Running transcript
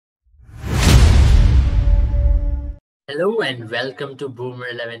Hello and welcome to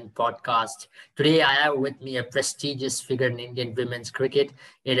Boomer11 podcast. Today I have with me a prestigious figure in Indian women's cricket.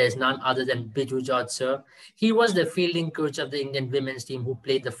 It is none other than Biju George, sir. He was the fielding coach of the Indian women's team who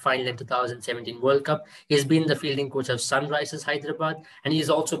played the final in 2017 World Cup. He's been the fielding coach of Sunrisers Hyderabad and he's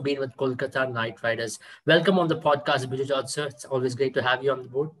also been with Kolkata Knight Riders. Welcome on the podcast, Biju George, sir. It's always great to have you on the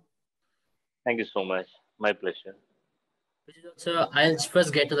board. Thank you so much. My pleasure. So I'll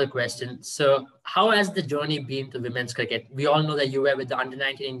first get to the question. So how has the journey been to women's cricket? We all know that you were with the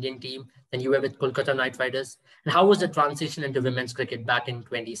under-19 Indian team, then you were with Kolkata Knight Riders. And how was the transition into women's cricket back in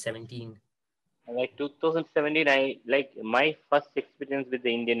 2017? Like 2017, I like my first experience with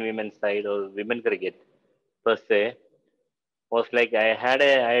the Indian women's side or women cricket per se was like I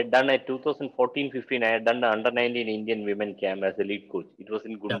had done a 2014-15. I had done the under 19 Indian women camp as a lead coach. It was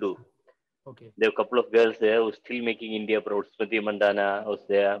in Yeah. Gundu. Okay. There were a couple of girls there who were still making India proud. Smriti Mandana was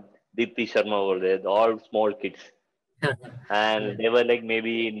there. Deepthi Sharma were there. All small kids. Yeah. And they were like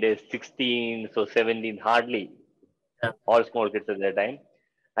maybe in their 16, so 17, hardly. Yeah. All small kids at that time.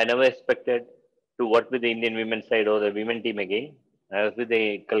 I never expected to work with the Indian women's side or the women team again. I was with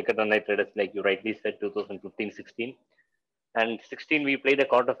the Calcutta Knight Riders, like you rightly said, 2015-16. And 16, we played the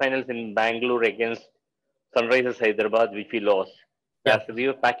quarterfinals in Bangalore against Sunrisers Hyderabad, which we lost. Yeah. As we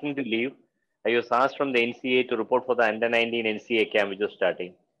were packing to leave, I was asked from the NCA to report for the under 19 NCA camp, which was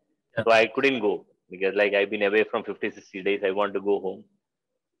starting. Yeah. So I couldn't go because like I've been away from 50, 60 days. I want to go home.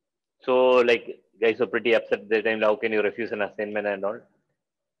 So like guys were pretty upset at the time. How can you refuse an assignment and all?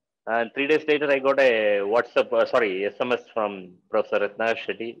 And 3 days later, I got a SMS from Professor Ratna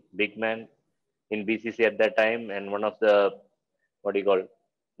Shetty, big man in BCCI at that time, and one of the what do you call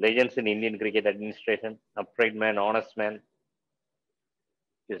legends in Indian cricket administration, upright man, honest man.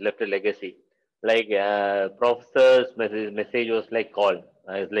 He's left a legacy. Like professor's message was like call.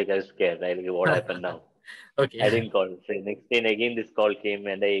 I was scared. I like what happened now. Okay. I didn't call. So next day again this call came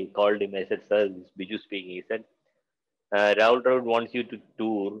and I called him. I said, sir, this is Biju speaking. He said, Rahul Dravid wants you to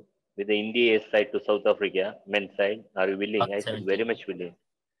tour with the India side to South Africa, men's side. Are you willing? I said, very 2017. much willing.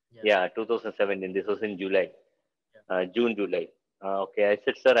 Yeah. Yeah, 2017. This was in July, Yeah. June, July. Okay, I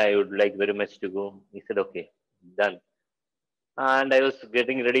said, sir, I would like very much to go. He said, okay, done. And I was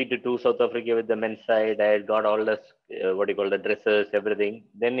getting ready to tour South Africa with the men's side. I had got all the, the dresses, everything.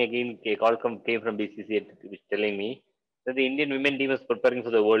 Then again, a call came from BCCI telling me that the Indian women team was preparing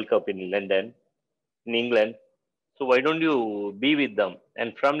for the World Cup in London, in England. So why don't you be with them?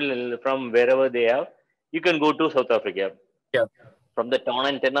 And from wherever they are, you can go to South Africa. Yeah. From the tone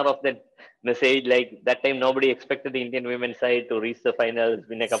and tenor of that message, like that time nobody expected the Indian women's side to reach the finals,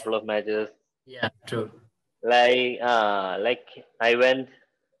 win a couple of matches. Yeah. True. Like I went,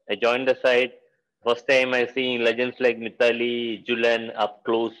 I joined the side. First time I seen legends like Mithali, Julian up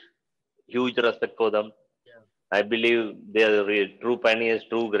close. Huge respect for them. Yeah. I believe they are true pioneers,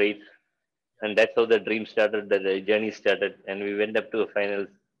 true greats. And that's how the dream started, the journey started, and we went up to the finals.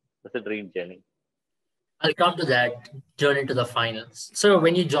 It's a dream journey. I'll come to that journey to the finals. So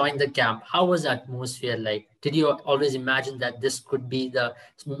when you joined the camp, how was the atmosphere like? Did you always imagine that this could be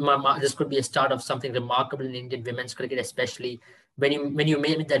this could be a start of something remarkable in Indian women's cricket, especially when you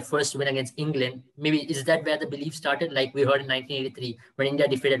made that first win against England? Maybe is that where the belief started? Like we heard in 1983 when India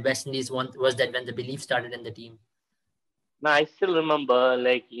defeated West Indies, was that when the belief started in the team? Now I still remember,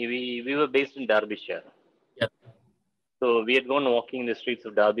 like we were based in Derbyshire, Yeah, so we had gone walking in the streets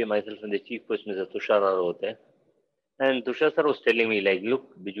of Derby, myself and the chief coach, Mr. Tushar Arote. And Tushar sir was telling me, like,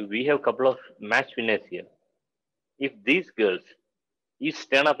 look, Biju, we have a couple of match winners here. If these girls each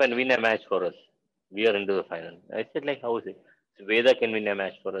stand up and win a match for us, we are into the final. I said, like, how is it? So Veda can win a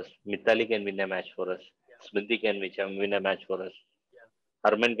match for us. Mithali can win a match for us. Smriti can win a match for us. yeah,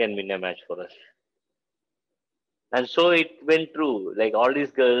 Harman can win a match for us. And so it went through. Like all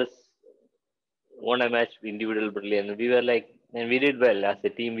these girls won a match individual brilliant. We were like, and we did well as a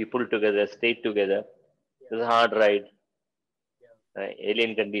team. We pulled together, stayed together. It yeah, was a hard ride. yeah.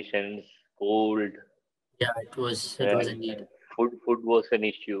 Alien conditions, cold, Yeah, it was and indeed. food was an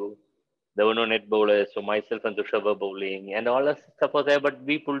issue. There were no net bowlers, so myself and Tushar were bowling, and all that stuff was there. But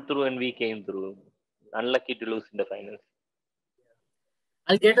we pulled through and we came through. Unlucky to lose in the finals.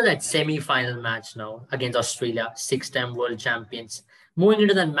 I'll get to that semi-final match now against Australia, six-time world champions. Moving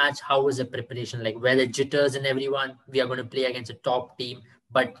into that match, how was the preparation? Like, were the jitters and everyone? We are going to play against a top team,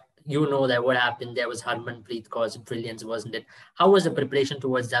 but you know that what happened there was Harmanpreet Kaur's brilliance, wasn't it? How was the preparation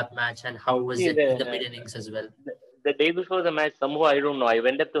towards that match, and how was See, it in the mid innings as well? the day before the match, somehow I don't know. I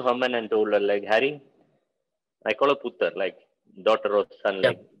went up to Herman and told her, like, Harry, I call her Puttar, like daughter or son, Yeah,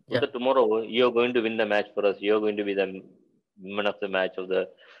 like yeah, Puttar, tomorrow you're going to win the match for us. You're going to be the woman of the match of the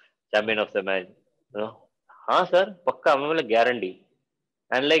champion of the match. You know, हाँ sir, पक्का मैं बोला guarantee.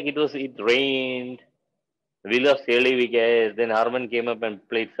 And like it rained. We lost early wickets. Then Harman came up and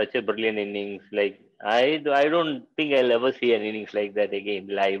played such a brilliant innings. Like I don't think I'll ever see an innings like that again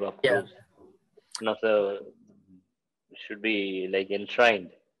live up Yeah, close. Now, so should be like enshrined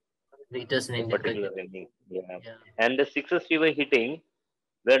greatest in that Indian particular cricket. innings. Yeah, Yeah, and the sixes she were hitting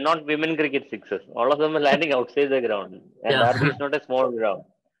were not women cricket sixes. All of them were landing outside the ground, and RB yeah, is not a small ground.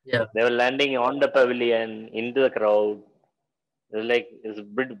 yeah. They were landing on the pavilion into the crowd. It was like it's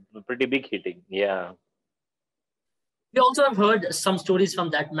a pretty big hitting. Yeah. We also have heard some stories from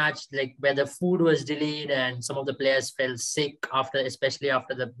that match, like where the food was delayed and some of the players fell sick after, especially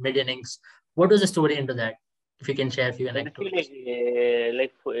after the mid innings. What was the story into that? If you can share a few But you see,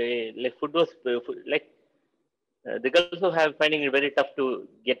 anecdotes. like food was like the girls were have finding it very tough to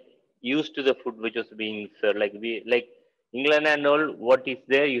get used to the food which was being served. Like we like England and all, what is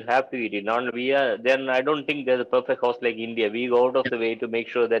there you have to eat it. Not we are then. I don't think there's a perfect house like India. We go out of Yeah, the way to make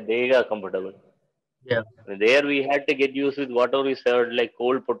sure that they are comfortable. yeah, There we had to get used with whatever is served, like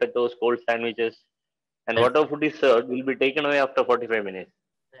cold potatoes, cold sandwiches, and yeah, whatever food is served will be taken away after 45 minutes.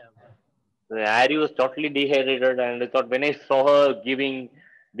 yeah. Harry was totally dehydrated, and I thought when I saw her being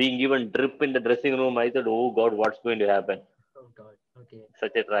given drip in the dressing room, I thought, oh God, what's going to happen? Oh God. Okay.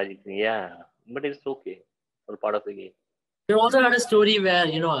 Such a tragic thing. Yeah, but it's okay. All part of the game. We also had a story where,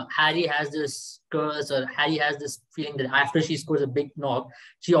 Harry has this curse, or Harry has this feeling that after she scores a big knock,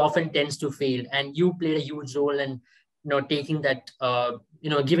 she often tends to fail. And you played a huge role in, taking that,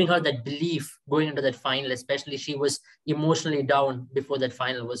 giving her that belief going into that final, especially she was emotionally down before that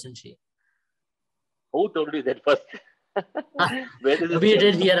final, wasn't she? Who told you that first? Where did this We come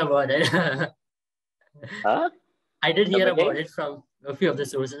did from? hear about it. Huh? I did hear Come about again? it from a few of the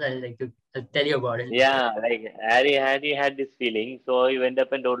sources. I'd like to tell you about it. Yeah, like Harry had this feeling, so he went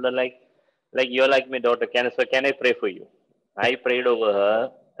up and told her like you're like my daughter. Can I pray for you? I prayed over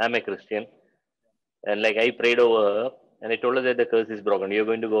her. I'm a Christian, and like I prayed over her, and I told her that the curse is broken. You're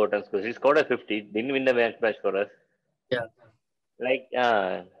going to go out and score. She scored a 50. Didn't win the match for us. Yeah. Like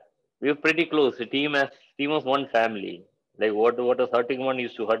we were pretty close. The team was one family. Like what was hurting one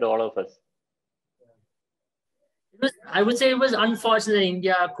used to hurt all of us. I would say it was unfortunate that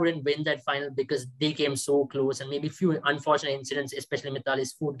India couldn't win that final because they came so close, and maybe few unfortunate incidents, especially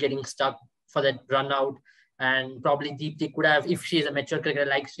Mitali's foot getting stuck for that run out. And probably Deepti could have, if she's a mature cricketer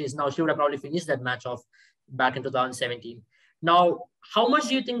like she is now, she would have probably finished that match off back in 2017. Now, how much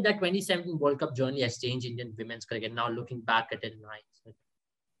do you think that 2017 World Cup journey has changed Indian women's cricket now looking back at it in hindsight?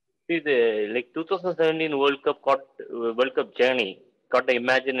 See the like 2017 World Cup journey caught the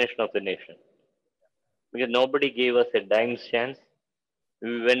imagination of the nation because nobody gave us a dime's chance.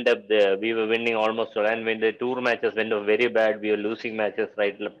 We went up there. We were winning almost all, and when the tour matches went up very bad, we were losing matches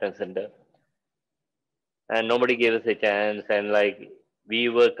right, left, and center, and nobody gave us a chance. And like we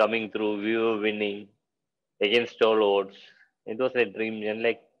were coming through, we were winning against all odds. It was a dream, and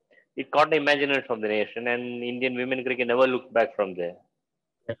like it caught the imagination of the nation. And Indian women cricket never looked back from there.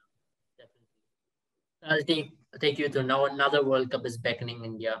 Yeah, definitely. I'll take you to now. Another World Cup is beckoning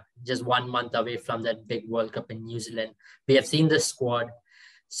India, just 1 month away from that big World Cup in New Zealand. We have seen the squad.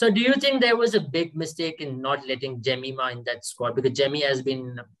 So, do you think there was a big mistake in not letting Jemima in that squad? Because Jemmy has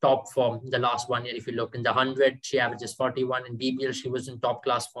been top form the last 1 year. If you look in the 100, she averages 41. In BBL, she was in top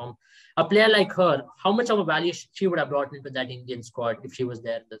class form. A player like her, how much of a value she would have brought into that Indian squad if she was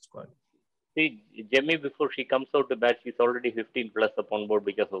there in that squad? See, Jemmy before she comes out to bat, she's already 15 plus upon board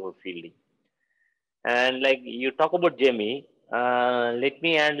because of her fielding. And like you talk about Jemmy, let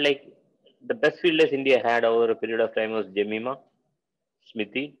me add like the best fielders India had over a period of time was Jemima,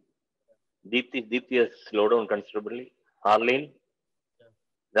 Smithy, Deepthi has slowed down considerably, Harleen,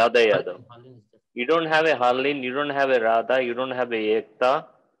 Radha Yadav. Harleen is You don't have a Harleen, you don't have a Radha, you don't have a Ekta,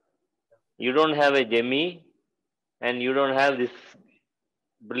 you don't have a Jemmy, and you don't have this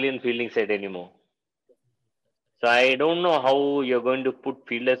brilliant fielding set anymore. So I don't know how you're going to put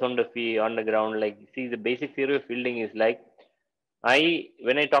fielders on the ground. Like, see, the basic theory of fielding is like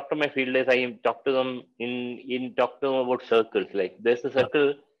when I talk to my fielders, I talk to them in talk to them about circles. Like there's a yeah,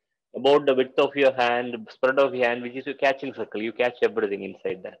 circle about the width of your hand, spread of your hand, which is your catching circle. You catch everything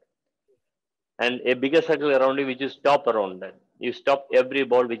inside that, and a bigger circle around you, which is stop around that. You stop every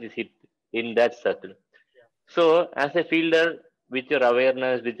ball which is hit in that circle. So as a fielder, with your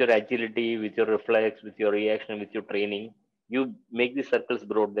awareness, with your agility, with your reflex, with your reaction, with your training, you make the circles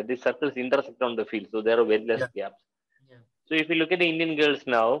broad. That these circles intersect on the field, so there are very less yeah, gaps. yeah. So if you look at the Indian girls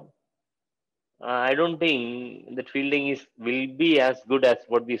now, I don't think that fielding is will be as good as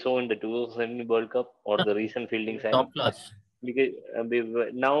what we saw in the 2017 World Cup or the recent It fielding was side. top class. Because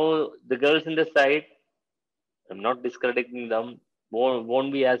now the girls in the side, I'm not discrediting them.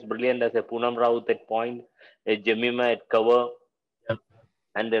 Won't be as brilliant as a Poonam Raut at point, a Jemima at cover, Yeah.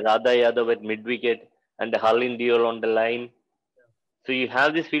 and a Radha Yadav at mid wicket, and a Harleen Deol on the line. So you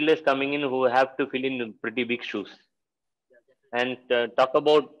have these fielders coming in who have to fill in pretty big shoes. And talk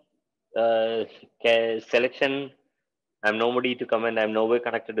about uh, selection. I'm nobody to comment. I'm nowhere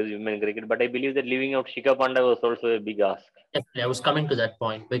connected to women cricket, but I believe that leaving out Shika Panda was also a big ask. Definitely. I was coming to that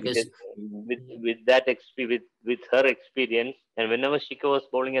point Because because with that with her experience, and whenever Shika was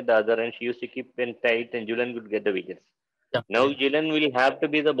bowling at the other end, she used to keep in tight, and Julian could get the wickets. Now definitely. Julian will have to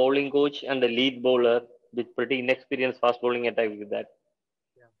be the bowling coach and the lead bowler with pretty inexperienced fast bowling attack with that.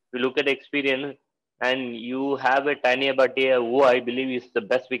 You look at experience, and you have a Tanya Bhatia, who I believe is the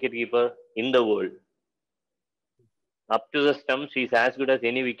best wicketkeeper in the world. Up to the stumps, she's as good as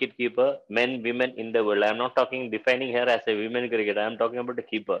any wicketkeeper, men, women in the world. I'm not talking defining her as a women cricketer. I'm talking about a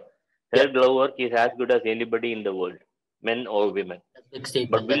keeper. Yeah, Her glove work is as good as anybody in the world, men or women. that's a big But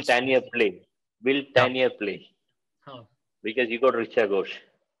statement. will That's Tanya play? Will yeah. Tanya play? Huh. Because you got Richa Ghosh.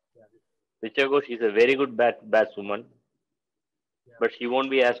 Richa Ghosh is a very good batswoman, but she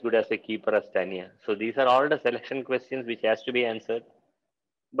won't be as good as a keeper as Tanya. So these are all the selection questions which has to be answered.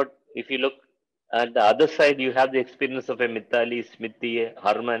 But if you look at the other side, you have the experience of a Mithali, Smriti,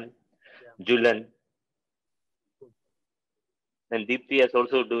 Harman, Julan, and Deepthi is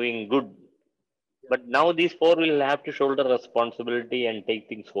also doing good. But now these four will have to shoulder responsibility and take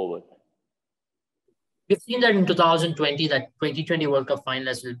things forward. We've seen that in 2020, that 2020 World Cup final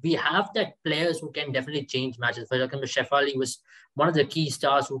as well. We have that players who can definitely change matches. For example, Shefali was one of the key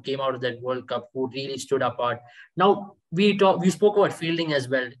stars who came out of that World Cup, who really stood apart. Now we spoke about fielding as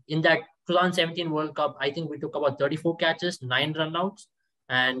well. In that 2017 World Cup, I think we took about 34 catches, 9 runouts,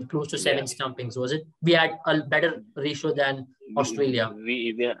 and close to Yeah. 7 stumpings. Was it? We had a better ratio than Australia.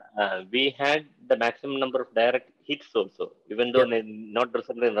 We had the maximum number of direct hits also, even though Yeah, not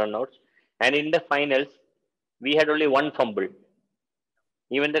resulted in runouts. And in the finals, we had only one fumble.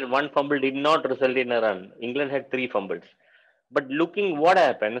 Even that one fumble did not result in a run. England had three fumbles. But looking what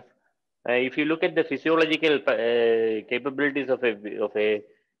happens, if you look at the physiological capabilities of a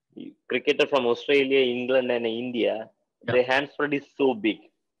cricketer from Australia, England, and India, yeah, their hand spread is so big.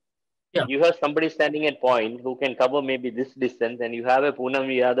 yeah. You have somebody standing at point who can cover maybe this distance, and you have a Poonam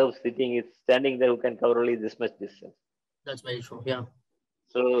Yadav sitting is standing there who can cover only this much distance. That's very true. Yeah,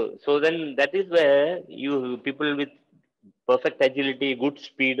 So then that is where you people with perfect agility, good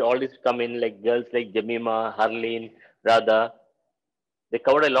speed, all this come in like girls like Jamima, Harleen, Radha. They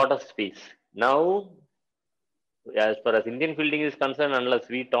covered a lot of space. Now, as far as Indian fielding is concerned, unless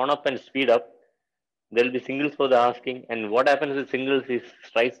we turn up and speed up, there will be singles for the asking. And what happens with singles is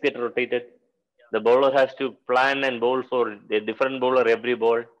strikes get rotated. The bowler has to plan and bowl for a different bowler every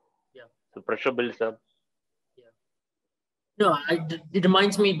ball. yeah. So pressure builds up. No, it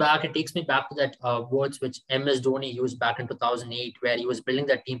reminds me back. It takes me back to that words which MS Dhoni used back in 2008, where he was building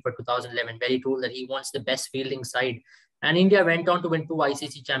that team for 2011, where he told that he wants the best fielding side. And India went on to win 2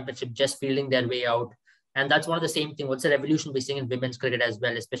 ICC championships just fielding their way out. And that's one of the same thing. What's the revolution we're seeing in women's cricket as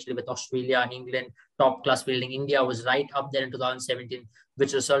well, especially with Australia, England, top class fielding. India was right up there in 2017,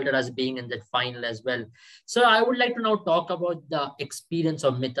 which resulted us being in that final as well. So I would like to now talk about the experience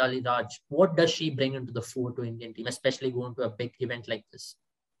of Mithali Raj. What does she bring into the fore to Indian team, especially going to a big event like this?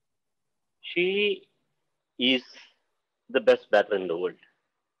 She is the best batter in the world.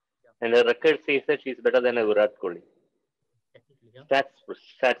 And her record says that she's better than a Virat Kohli. Yeah.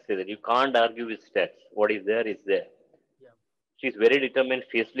 Stats say that. You can't argue with stats. What is there is there. Yeah. She's very determined,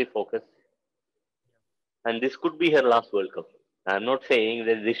 fiercely focused. And this could be her last World Cup. I'm not saying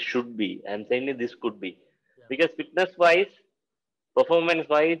that this should be. I'm saying that this could be. Yeah. Because fitness wise, performance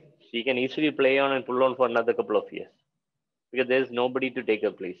wise, she can easily play on and pull on for another couple of years. Because there's nobody to take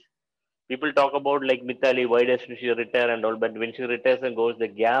her place. People talk about like Mithali, why doesn't she retire and all, but when she retires and goes, the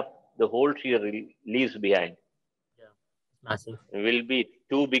gap, the hole she leaves behind Massive. will be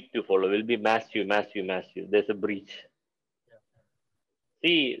too big to follow, will be massive, massive, massive. There's a breach.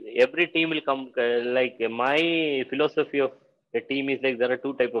 See, every team will come, like my philosophy of a team is like there are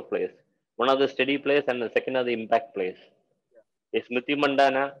two type of players. One are the steady players and the second are the impact players. A Smriti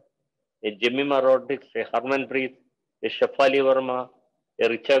Mandana, a Jemima Rodriguez, a Harmanpreet, a Shafali Verma, a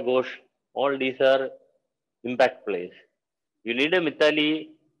Richa Ghosh, all these are impact players. You need a Mithali,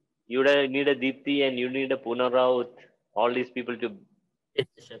 you need a Deepthi, and you need a Poonam Raut, all these people to It's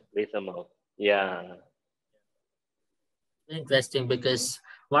the ship. play somehow. Yeah. Interesting, because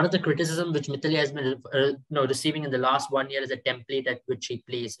one of the criticism which Mithali has been receiving in the last 1 year is a template at which she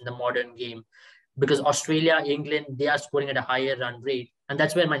plays in the modern game. because Australia, England, they are scoring at a higher run rate. And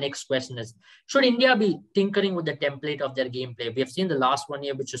that's where my next question is. Should India be tinkering with the template of their gameplay? We have seen the last 1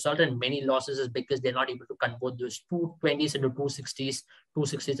 year, which resulted in many losses, is because they're not able to convert those 220s into 260s,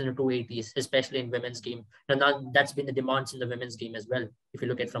 260s into 280s, especially in women's game. And now that's been the demands in the women's game as well, if you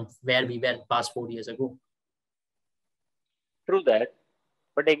look at from where we were past 4 years ago. True that.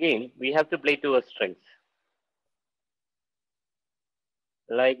 But again, we have to play to our strengths.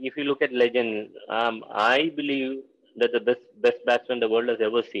 Like if you look at legend, I believe that the best batsman the world has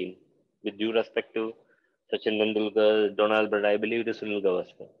ever seen, with due respect to Sachin Tendulkar, Donald Brad, I believe it is Sunil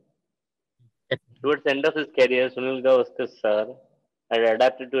Gavaskar. Towards the end of his career, Sunil Gavaskar sir had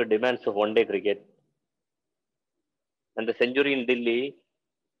adapted to the demands of one-day cricket, and the century in Delhi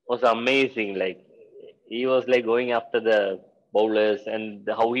was amazing. Like he was like going after the bowlers and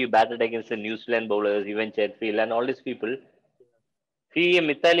how he batted against the New Zealand bowlers, even Chetfield and all these people. See,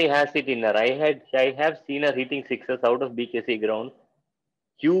 Mithali has it in her. I have seen her hitting sixes out of BKC ground,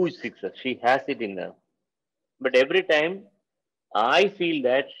 huge sixes. She has it in her. But every time, I feel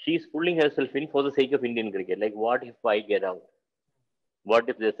that she's pulling herself in for the sake of Indian cricket. Like, what if I get out? What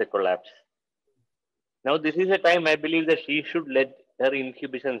if there's a collapse? Now, this is a time I believe that she should let her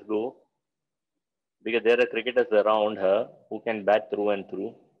inhibitions go because there are cricketers around her who can bat through and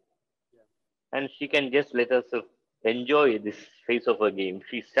through, and she can just let us enjoy this phase of her game.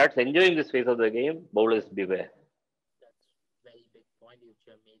 She starts enjoying this phase of the game, bowlers beware. That's very big point you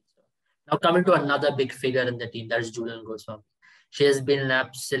have made, sir. Now coming to another big figure in the team, that is Julian Goswami. She has been an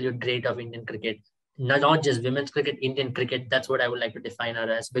absolute great of Indian cricket. Not just women's cricket, Indian cricket. That's what I would like to define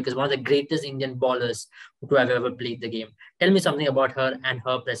her as, because one of the greatest Indian bowlers who have ever played the game. Tell me something about her and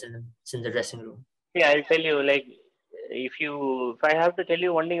her presence in the dressing room. See, I'll tell you, like, if I have to tell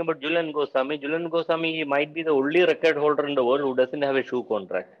you one thing about Julian Goswami might be the only record holder in the world who doesn't have a shoe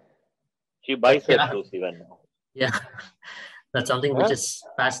contract. She buys her Yeah, shoes even now. yeah, that's something which Huh? is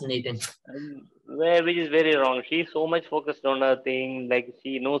fascinating. Which is very wrong. She's so much focused on her thing. Like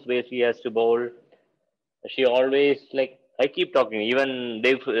she knows where she has to bowl. She always like I keep talking. Even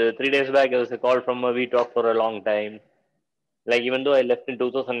 3 days back, there was a call from her. We talked for a long time. Like even though I left in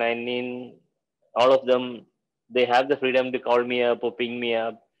 2019, all of them they have the freedom to call me up or ping me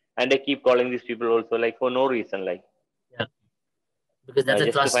up, and they keep calling these people also like for no reason, like Yeah, because that's a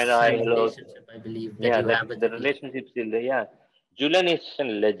just to find out trust hi hello. relationship, I believe, that Yeah, you that have with the the team. relationship still there. Yeah, Julian is a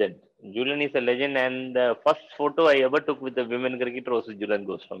legend. Julian is a legend, and the first photo I ever took with the women cricketer was with Julian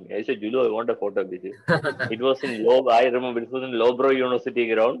Goswami. I said, Julu, I want a photo with you. It was in Low. I remember it was in Lowbrow University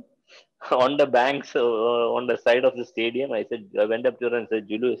ground on the banks on the side of the stadium. I said, I went up to her and said,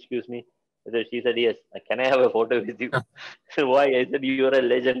 Julu, excuse me. She said, yes. Can I have a photo with you? Why? I said, you're a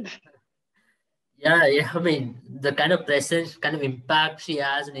legend. Yeah, yeah. I mean, the kind of presence, kind of impact she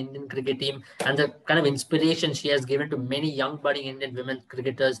has in Indian cricket team, and the kind of inspiration she has given to many young budding Indian women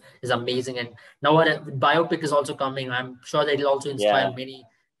cricketers is amazing. And now what biopic is also coming. I'm sure that it'll also inspire Yeah. many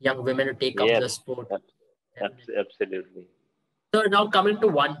young women to take up Yes. the sport. Definitely. Absolutely. So now coming to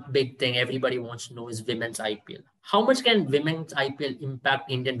one big thing everybody wants to know is women's IPL. How much can women's IPL impact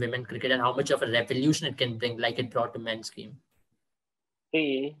Indian women cricket, and how much of a revolution it can bring, like it brought to men's game?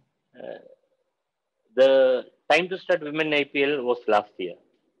 See, uh, the time to start women IPL was last year,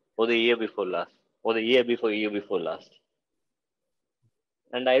 or the year before last, or the year before last.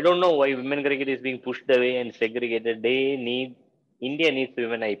 And I don't know why women cricket is being pushed away and segregated. India needs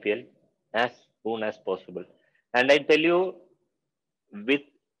women IPL as soon as possible. And I tell you with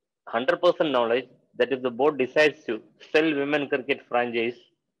 100% knowledge that if the board decides to sell women cricket franchise,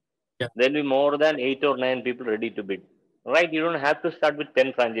 Yeah, there'll be more than 8 or 9 people ready to bid. Right? You don't have to start with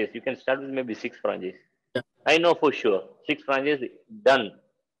 10 franchises. You can start with maybe 6 franchises. yeah. I know for sure. 6 franchises done.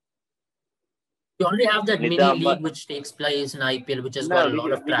 You already have that mini Nizam, league which takes place in IPL, which has got no, a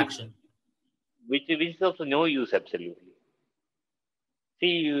lot of traction. which is of no use absolutely.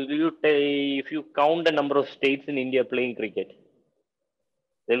 See, if you count the number of states in India playing cricket,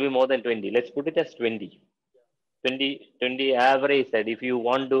 there will be more than 20. Let's put it as 20. 20 average said. If you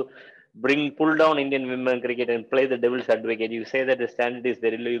want to pull down Indian women cricket and play the devil's advocate, you say that the standard is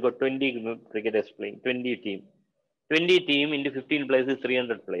very low. You got 20 cricketers playing, 20 team. 20 team into 15 players is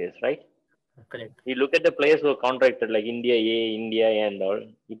 300 players, right? Correct. You look at the players who are contracted like India A, India A and all,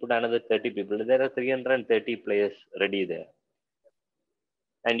 you put another 30 people. There are 330 players ready there.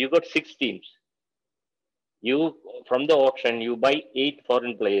 And you got 6 teams. You from the auction, you buy 8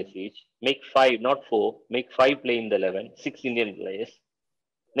 foreign players each, make 5, not 4, make 5 play in the 11, 6 Indian players.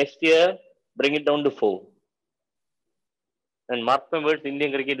 Next year, bring it down to 4. And mark my words,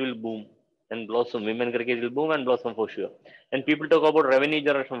 Indian cricket will boom. and blossom. Women cricket will boom and blossom for sure. And people talk about revenue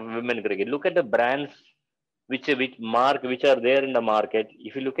generation from women cricket. Look at the brands which are there in the market.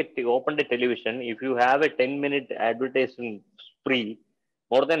 If you look at open the television, if you have a 10-minute advertising spree,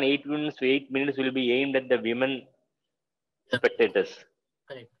 more than 8 minutes will be aimed at the women Yeah, spectators.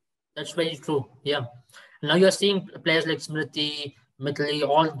 correct. That's very true. Yeah. Now you're seeing players like Smriti, Mithili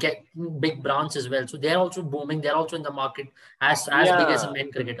all get big brands as well. So they're also booming. They're also in the market as big as a Yeah,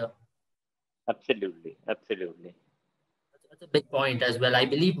 men cricketer. absolutely, absolutely. That's a big point as well. I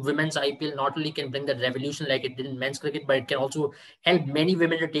believe women's IPL not only can bring that revolution like it did in men's cricket, but it can also help many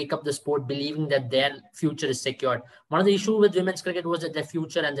women to take up the sport, believing that their future is secured. One of the issue with women's cricket was that their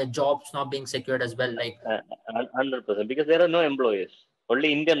future and their jobs not being secured as well. Like, 100%, because there are no employers,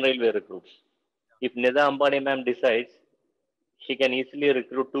 only Indian Railway recruits. If Nida Ambani ma'am decides, she can easily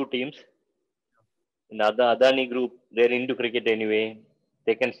recruit two teams. In the Adani group, they're into cricket anyway.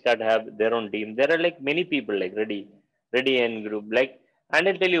 They can start have their own team. There are like many people like Ready and group. Like, and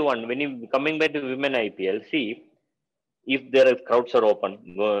I'll tell you one, when you coming back to women IPL, see if there are crowds are open,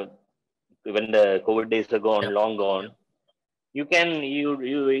 when the COVID days are yeah, gone, long yeah, gone, you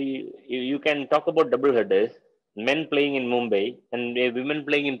can talk about double headers, men playing in Mumbai and women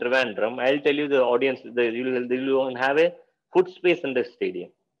playing in Trivandrum. I'll tell you the audience, you'll have a foot space in the stadium.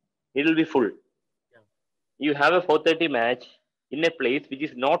 It will be full. yeah, You have a 4:30 match in a place which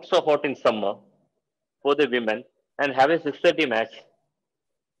is not so hot in summer for the women, and have a 6:30 match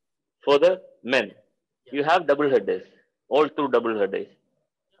for the men. yeah. You have double headers, all two double headers.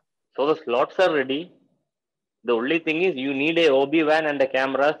 So the slots are ready. The only thing is you need a OB van and the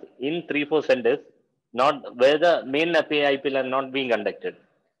cameras in 3-4 centers, not where the main IPL are not being conducted.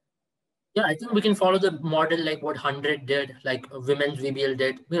 Yeah, I think we can follow the model like what 100 did, like women's VBL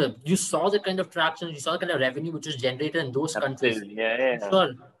did. You saw the kind of traction, you saw the kind of revenue which was generated in those countries. Absolutely, yeah, I'm yeah.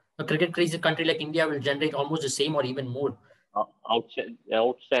 sure a cricket crazy country like India will generate almost the same or even more.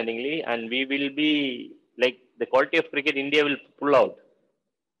 Outstandingly, and we will be like the quality of cricket India will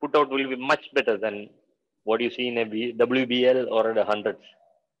put out will be much better than what you see in a WBL or the hundreds.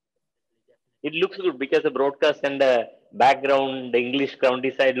 It looks good because the broadcast and the background, the English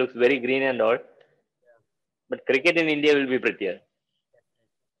countryside looks very green and all. But cricket in India will be prettier.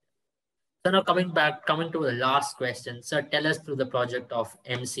 So now coming to the last question. Sir, tell us through the project of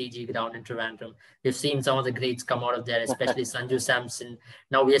MCG ground in Trivandrum. We've seen some of the greats come out of there, especially Sanju Samson.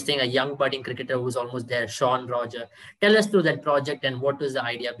 Now we are seeing a young budding cricketer who's almost there, Sean Roger. Tell us through that project and what was the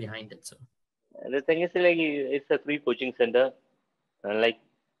idea behind it, sir? And the thing is, like, it's a free coaching center, and like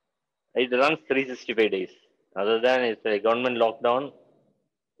it runs 365 days. Other than it's a government lockdown,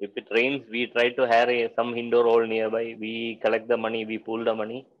 if it rains, we try to hire some indoor hall nearby. We collect the money, we pool the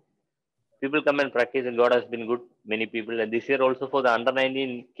money. People come and practice, and God has been good. Many people, and this year also for the under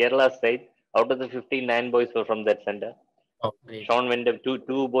 19 Kerala side, out of the 59 boys were from that center. Oh, great. Sean went up,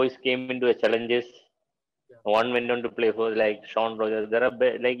 two boys came into a challenges. Yeah, One went on to play for like Sean Rogers. There are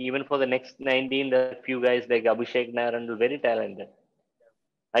like even for the next 19, there are few guys like Abhishek Nair and very talented.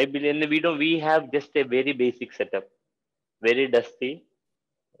 I believe we have just a very basic setup, very dusty,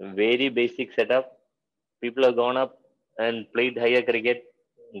 very basic setup. People have gone up and played higher cricket.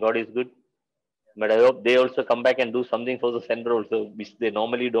 God is good. But I hope they also come back and do something for the center also, which they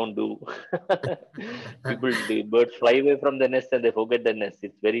normally don't do. The birds fly away from the nest and they forget the nest.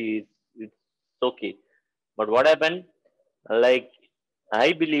 It's okay. But what happened? Like,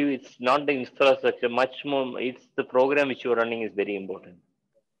 I believe it's not the infrastructure, much more, it's the program which you're running is very important.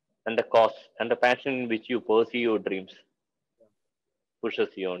 And the cost and the passion in which you pursue your dreams pushes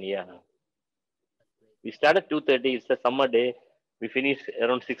you on. Yeah. We start at 2:30. It's a summer day. We finish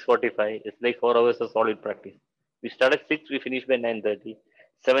around 6:45. It's like 4 hours of solid practice. We start at 6. We finish by 9:30.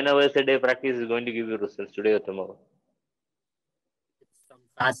 7 hours a day practice is going to give you results today or tomorrow. some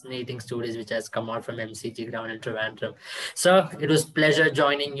fascinating stories which has come out from MCG ground in Trivandrum. So it was pleasure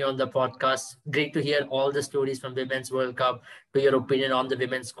joining you on the podcast. Great to hear all the stories from Women's World Cup, to your opinion on the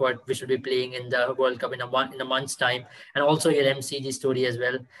women's squad which will be playing in the World Cup in a month's time, and also your MCG story as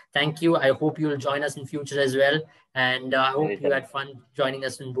well. Thank you. I hope you will join us in future as well. And I hope you Anytime. had fun joining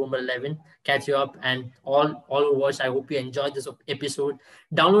us in Boomer11. Catch you up, and all who watched, I hope you enjoyed this episode.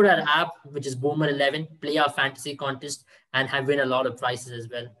 Download our app, which is Boomer11. Play our fantasy contest and have win a lot of prizes as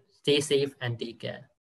well. Stay safe and take care.